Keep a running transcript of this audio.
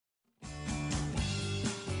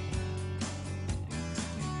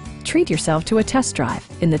treat yourself to a test drive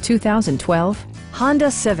in the 2012 Honda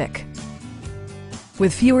Civic.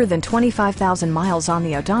 With fewer than 25,000 miles on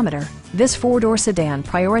the odometer, this four-door sedan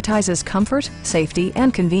prioritizes comfort, safety,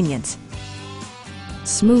 and convenience.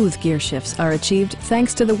 Smooth gear shifts are achieved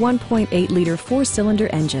thanks to the 1.8-liter four-cylinder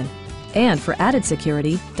engine. And for added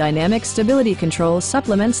security, dynamic stability control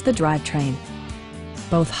supplements the drivetrain.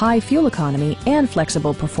 Both high fuel economy and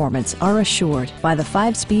flexible performance are assured by the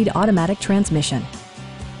 5-speed automatic transmission.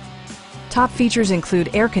 Top features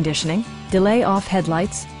include air conditioning, delay-off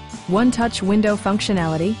headlights, one-touch window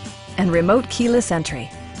functionality, and remote keyless entry.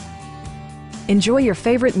 Enjoy your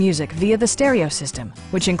favorite music via the stereo system,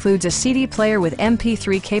 which includes a CD player with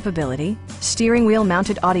MP3 capability, steering wheel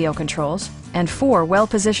mounted audio controls, and 4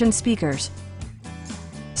 well-positioned speakers.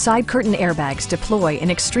 Side curtain airbags deploy in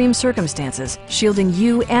extreme circumstances, shielding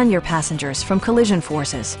you and your passengers from collision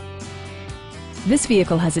forces. This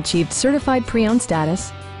vehicle has achieved certified pre-owned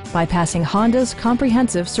status by passing Honda's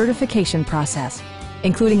comprehensive certification process,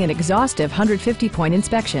 including an exhaustive 150-point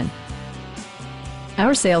inspection.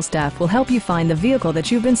 Our sales staff will help you find the vehicle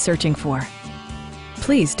that you've been searching for.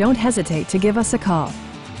 Please don't hesitate to give us a call.